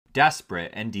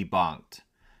desperate and debunked.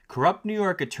 Corrupt New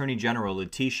York Attorney General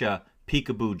Letitia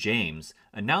Peekaboo James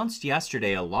announced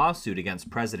yesterday a lawsuit against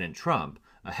President Trump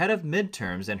ahead of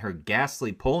midterms and her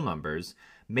ghastly poll numbers,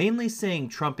 mainly saying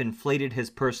Trump inflated his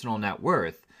personal net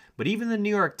worth, but even the New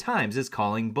York Times is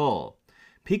calling bull.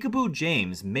 Peekaboo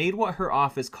James made what her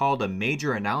office called a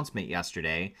major announcement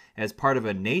yesterday as part of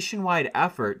a nationwide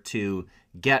effort to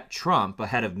get Trump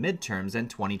ahead of midterms in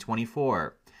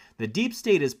 2024. The deep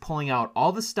state is pulling out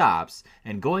all the stops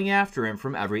and going after him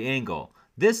from every angle,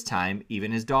 this time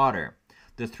even his daughter.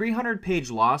 The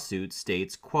 300-page lawsuit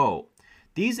states, quote,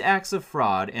 "These acts of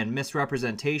fraud and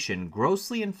misrepresentation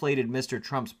grossly inflated Mr.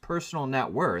 Trump's personal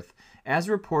net worth as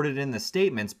reported in the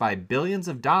statements by billions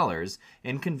of dollars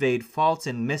and conveyed false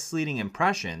and misleading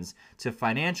impressions to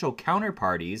financial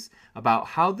counterparties about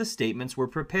how the statements were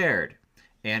prepared."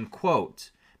 And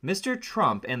quote, Mr.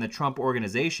 Trump and the Trump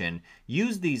Organization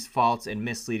used these false and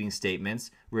misleading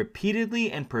statements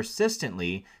repeatedly and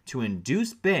persistently to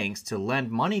induce banks to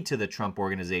lend money to the Trump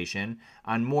Organization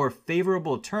on more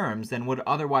favorable terms than would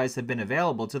otherwise have been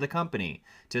available to the company,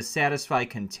 to satisfy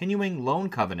continuing loan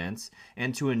covenants,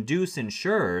 and to induce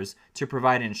insurers to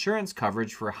provide insurance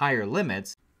coverage for higher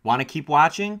limits. Want to keep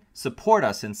watching? Support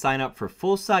us and sign up for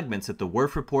full segments at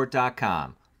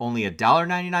thewerffreport.com. Only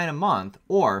 $1.99 a month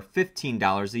or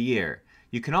 $15 a year.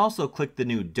 You can also click the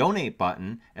new donate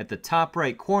button at the top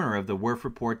right corner of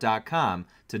thewerffreport.com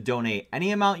to donate any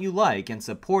amount you like and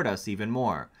support us even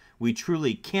more. We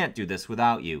truly can't do this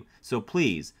without you, so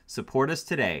please support us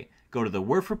today. Go to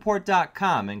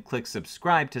thewerffreport.com and click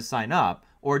subscribe to sign up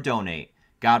or donate.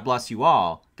 God bless you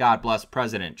all, God bless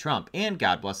President Trump, and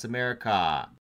God bless America.